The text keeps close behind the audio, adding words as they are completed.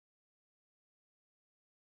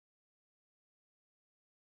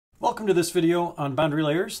Welcome to this video on boundary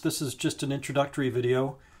layers. This is just an introductory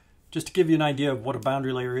video, just to give you an idea of what a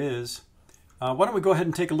boundary layer is. Why don't we go ahead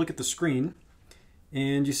and take a look at the screen.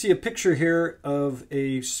 And you see a picture here of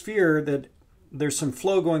a sphere that there's some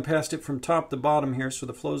flow going past it from top to bottom here, so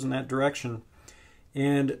the flow's in that direction.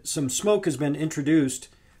 And some smoke has been introduced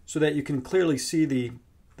so that you can clearly see the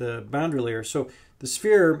boundary layer. So the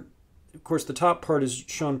sphere, of course, the top part is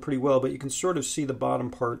shown pretty well, but you can sort of see the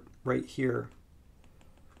bottom part right here.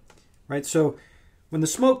 Right, so when the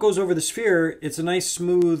smoke goes over the sphere, it's a nice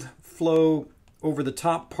smooth flow over the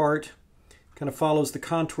top part, kind of follows the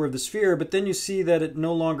contour of the sphere, but then you see that it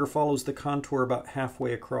no longer follows the contour about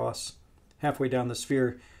halfway across, halfway down the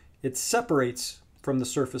sphere. It separates from the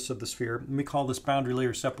surface of the sphere, and we call this boundary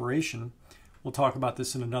layer separation. We'll talk about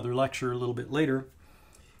this in another lecture a little bit later.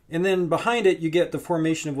 And then behind it, you get the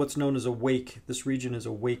formation of what's known as a wake. This region is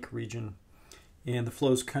a wake region, and the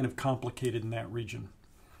flow is kind of complicated in that region.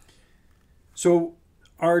 So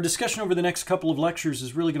our discussion over the next couple of lectures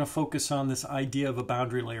is really going to focus on this idea of a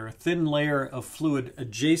boundary layer, a thin layer of fluid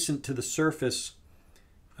adjacent to the surface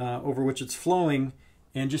over which it's flowing,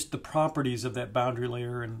 and just the properties of that boundary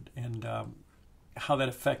layer and how that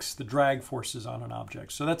affects the drag forces on an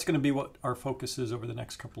object. So that's going to be what our focus is over the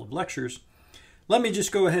next couple of lectures. Let me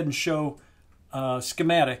just go ahead and show a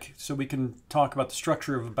schematic so we can talk about the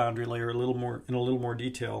structure of a boundary layer in a little more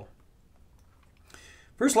detail.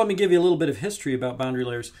 First, let me give you a little bit of history about boundary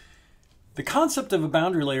layers. The concept of a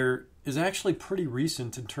boundary layer is actually pretty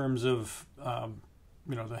recent in terms of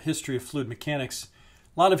the history of fluid mechanics.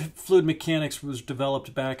 A lot of fluid mechanics was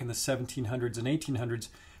developed back in the 1700s and 1800s,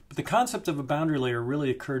 but the concept of a boundary layer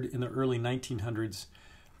really occurred in the early 1900s.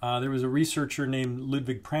 There was a researcher named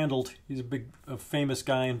Ludwig Prandtl. He's a famous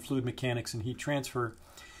guy in fluid mechanics and heat transfer.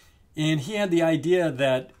 And he had the idea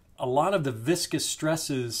that a lot of the viscous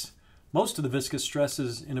stresses, most of the viscous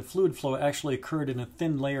stresses in a fluid flow actually occurred in a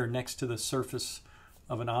thin layer next to the surface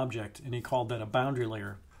of an object, and he called that a boundary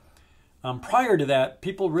layer. Prior to that,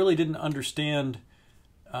 people really didn't understand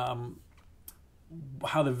how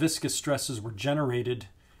the viscous stresses were generated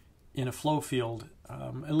in a flow field,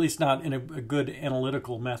 at least not in a good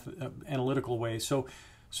analytical way. So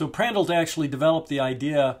Prandtl actually developed the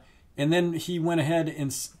idea, and then he went ahead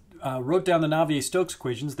and wrote down the Navier-Stokes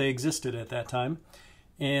equations. They existed at that time,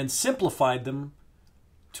 and simplified them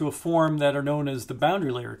to a form that are known as the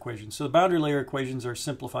boundary layer equations. So the boundary layer equations are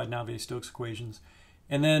simplified Navier-Stokes equations.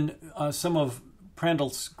 And then some of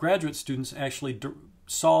Prandtl's graduate students actually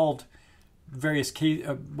solved various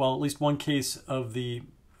at least one case of the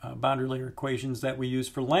boundary layer equations that we use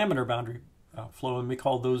for laminar boundary flow, and we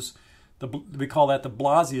call that the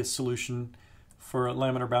Blasius solution for a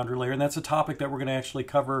laminar boundary layer. And that's a topic that we're going to actually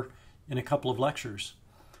cover in a couple of lectures,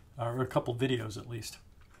 or a couple of videos at least.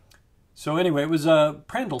 So anyway, it was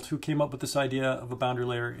Prandtl who came up with this idea of a boundary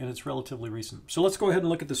layer, and it's relatively recent. So let's go ahead and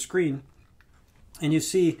look at the screen, and you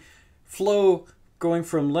see flow going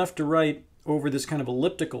from left to right over this kind of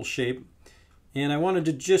elliptical shape. And I wanted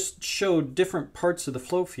to just show different parts of the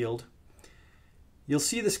flow field. You'll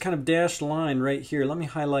see this kind of dashed line right here. Let me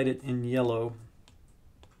highlight it in yellow.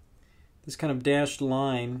 This kind of dashed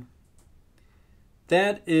line,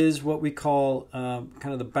 that is what we call kind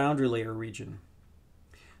of the boundary layer region.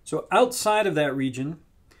 So outside of that region,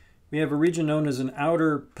 we have a region known as an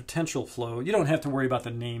outer potential flow. You don't have to worry about the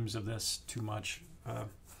names of this too much.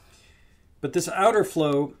 But this outer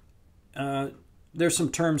flow, there's some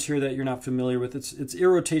terms here that you're not familiar with. It's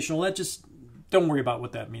irrotational. Just don't worry about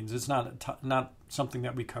what that means. It's not something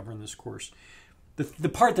that we cover in this course. The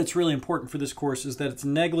part that's really important for this course is that it's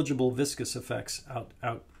negligible viscous effects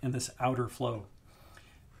out in this outer flow.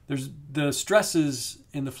 There's the stresses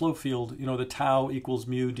in the flow field, the tau equals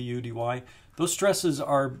mu du dy. Those stresses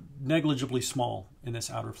are negligibly small in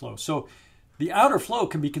this outer flow. So the outer flow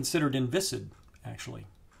can be considered inviscid, actually.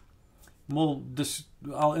 In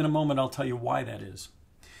a moment, I'll tell you why that is.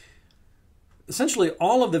 Essentially,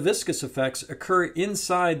 all of the viscous effects occur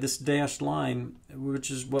inside this dashed line,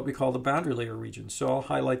 which is what we call the boundary layer region. So I'll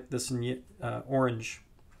highlight this in orange.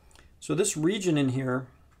 So this region in here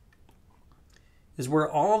is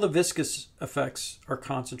where all the viscous effects are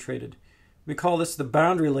concentrated. We call this the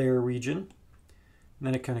boundary layer region, and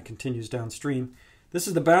then it kind of continues downstream. This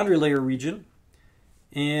is the boundary layer region,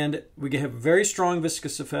 and we have very strong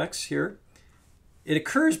viscous effects here. It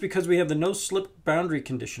occurs because we have the no-slip boundary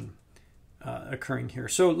condition occurring here.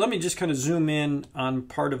 So let me just kind of zoom in on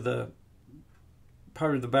part of the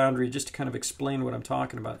boundary just to kind of explain what I'm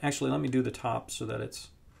talking about. Actually, let me do the top so that it's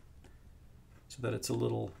a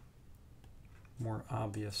little more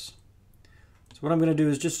obvious. So what I'm going to do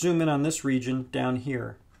is just zoom in on this region down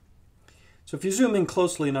here. So if you zoom in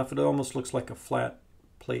closely enough, it almost looks like a flat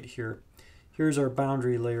plate here. Here's our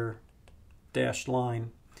boundary layer dashed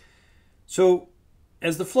line. So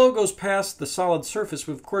as the flow goes past the solid surface,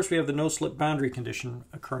 of course we have the no-slip boundary condition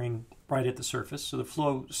occurring right at the surface, so the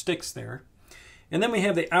flow sticks there. And then we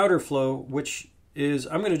have the outer flow, which is,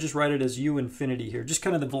 I'm going to just write it as u infinity here, just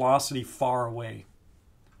kind of the velocity far away.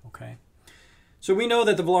 Okay. So we know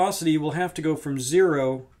that the velocity will have to go from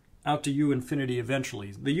 0 out to u infinity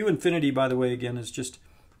eventually. The u infinity, by the way, again, is just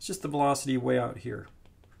the velocity way out here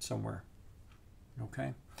somewhere.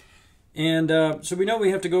 Okay. And so we know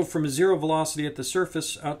we have to go from a 0 velocity at the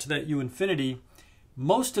surface out to that u infinity.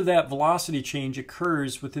 Most of that velocity change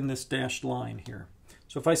occurs within this dashed line here.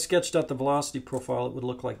 So if I sketched out the velocity profile, it would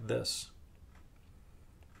look like this.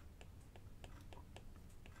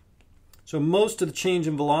 So most of the change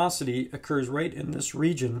in velocity occurs right in this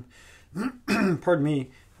region, pardon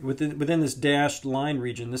me, within this dashed line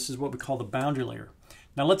region. This is what we call the boundary layer.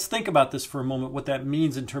 Now let's think about this for a moment, what that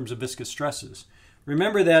means in terms of viscous stresses.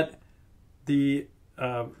 Remember that the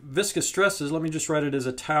viscous stresses, let me just write it as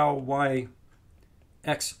a tau y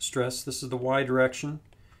x stress. This is the y direction.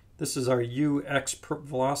 This is our ux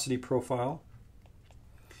velocity profile.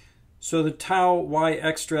 So the tau y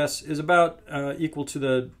x stress is about equal to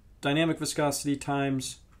the dynamic viscosity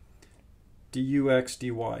times dux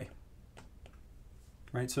dy.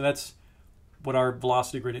 Right, so that's what our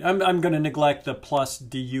velocity gradient. I'm going to neglect the plus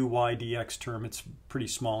duy dx term. It's pretty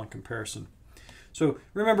small in comparison. So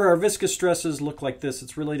remember, our viscous stresses look like this.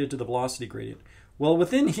 It's related to the velocity gradient. Well,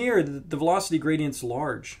 within here, the velocity gradient's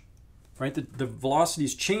large. Right, the velocity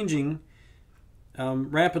is changing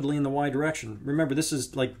rapidly in the y direction. Remember, this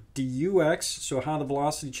is like dux, so how the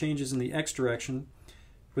velocity changes in the x direction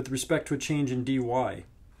with respect to a change in dy.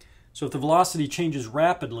 So if the velocity changes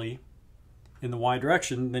rapidly in the y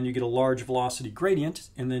direction, then you get a large velocity gradient,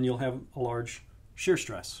 and then you'll have a large shear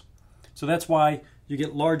stress. So that's why you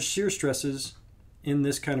get large shear stresses in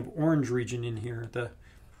this kind of orange region in here,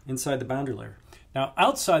 inside the boundary layer. Now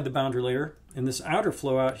outside the boundary layer, in this outer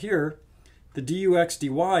flow out here, the dux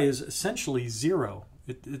dy is essentially 0.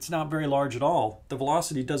 It's not very large at all. The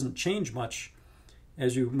velocity doesn't change much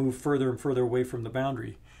as you move further and further away from the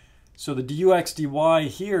boundary. So the dux dy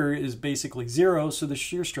here is basically 0, so the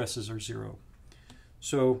shear stresses are 0.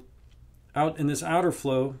 So out in this outer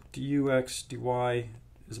flow, dux dy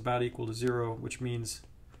is about equal to 0, which means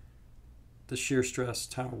the shear stress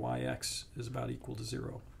tau yx is about equal to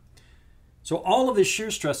 0. So all of the shear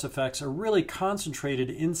stress effects are really concentrated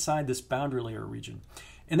inside this boundary layer region.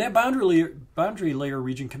 And that boundary layer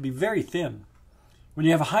region can be very thin. When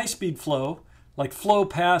you have a high-speed flow, like flow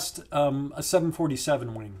past a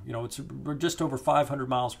 747 wing, we're just over 500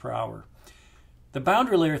 miles per hour. The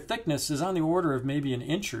boundary layer thickness is on the order of maybe an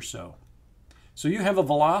inch or so. So you have a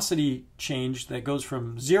velocity change that goes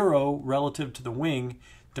from 0 relative to the wing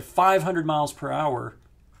to 500 miles per hour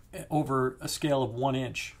over a scale of 1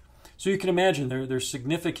 inch. So you can imagine there's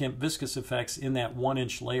significant viscous effects in that 1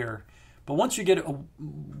 inch layer. But once you get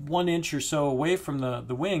 1 inch or so away from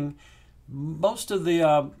the wing, most of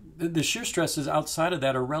the shear stresses outside of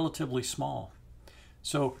that are relatively small.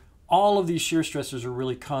 So all of these shear stresses are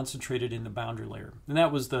really concentrated in the boundary layer. And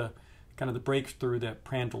that was the kind of the breakthrough that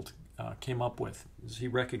Prandtl came up with, is he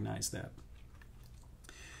recognized that.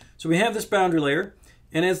 So we have this boundary layer,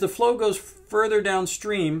 and as the flow goes further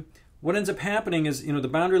downstream, what ends up happening is, the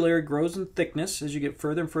boundary layer grows in thickness as you get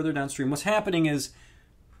further and further downstream. What's happening is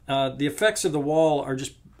the effects of the wall are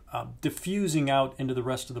just diffusing out into the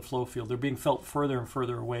rest of the flow field. They're being felt further and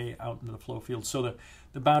further away out into the flow field. So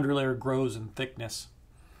the boundary layer grows in thickness.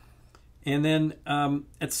 And then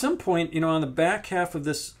at some point, on the back half of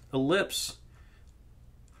this ellipse,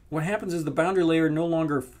 what happens is the boundary layer no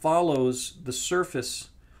longer follows the surface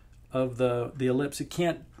of the ellipse.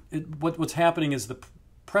 What's happening is the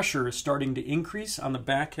pressure is starting to increase on the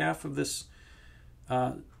back half of this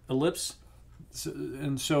ellipse.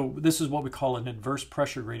 And so this is what we call an adverse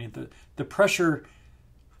pressure gradient. The pressure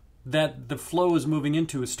that the flow is moving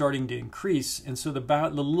into is starting to increase, and so the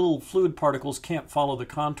little fluid particles can't follow the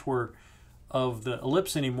contour of the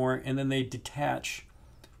ellipse anymore, and then they detach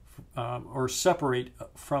or separate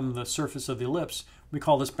from the surface of the ellipse. We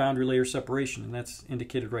call this boundary layer separation, and that's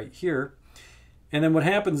indicated right here. And then what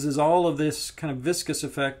happens is all of this kind of viscous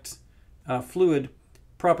effect fluid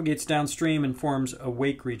propagates downstream and forms a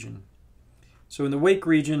wake region. So in the wake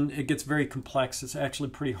region, it gets very complex. It's actually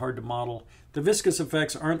pretty hard to model. The viscous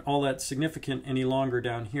effects aren't all that significant any longer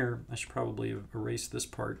down here. I should probably erase this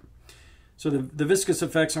part. So the viscous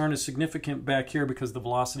effects aren't as significant back here because the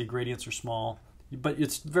velocity gradients are small. But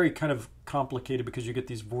it's very kind of complicated because you get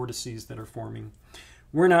these vortices that are forming.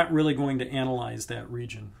 we're not really going to analyze that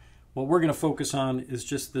region. What we're going to focus on is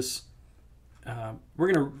just this.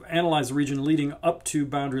 We're going to analyze the region leading up to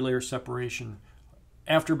boundary layer separation.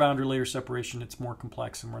 After boundary layer separation, it's more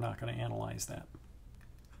complex, and we're not going to analyze that.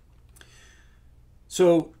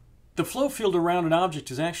 So the flow field around an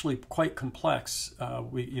object is actually quite complex.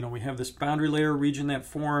 We have this boundary layer region that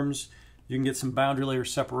forms. You can get some boundary layer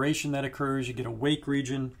separation that occurs. You get a wake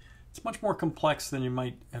region. It's much more complex than you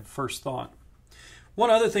might have first thought. One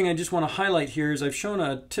other thing I just want to highlight here is I've shown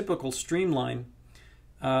a typical streamline.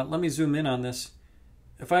 Let me zoom in on this.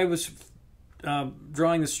 If I was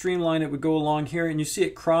drawing the streamline, it would go along here, and you see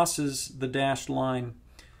it crosses the dashed line.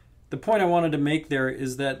 The point I wanted to make there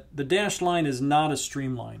is that the dashed line is not a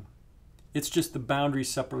streamline. It's just the boundary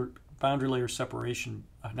layer separation,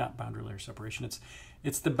 not boundary layer separation.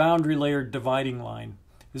 It's the boundary layer dividing line.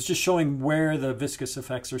 It's just showing where the viscous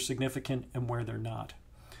effects are significant and where they're not.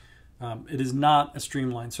 It is not a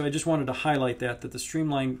streamline. So I just wanted to highlight that the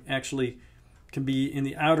streamline actually can be in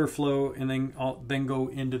the outer flow and then go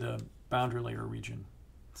into the boundary layer region.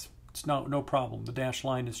 It's no problem. The dashed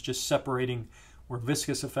line is just separating where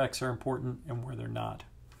viscous effects are important and where they're not.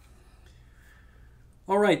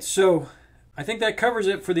 All right, so I think that covers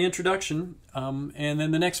it for the introduction. And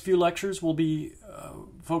then the next few lectures will be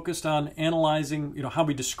focused on analyzing, how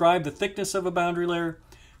we describe the thickness of a boundary layer,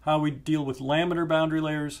 how we deal with laminar boundary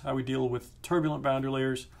layers, how we deal with turbulent boundary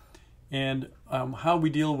layers, and how we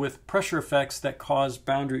deal with pressure effects that cause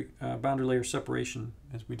boundary layer separation,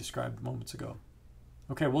 as we described moments ago.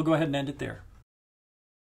 Okay, we'll go ahead and end it there.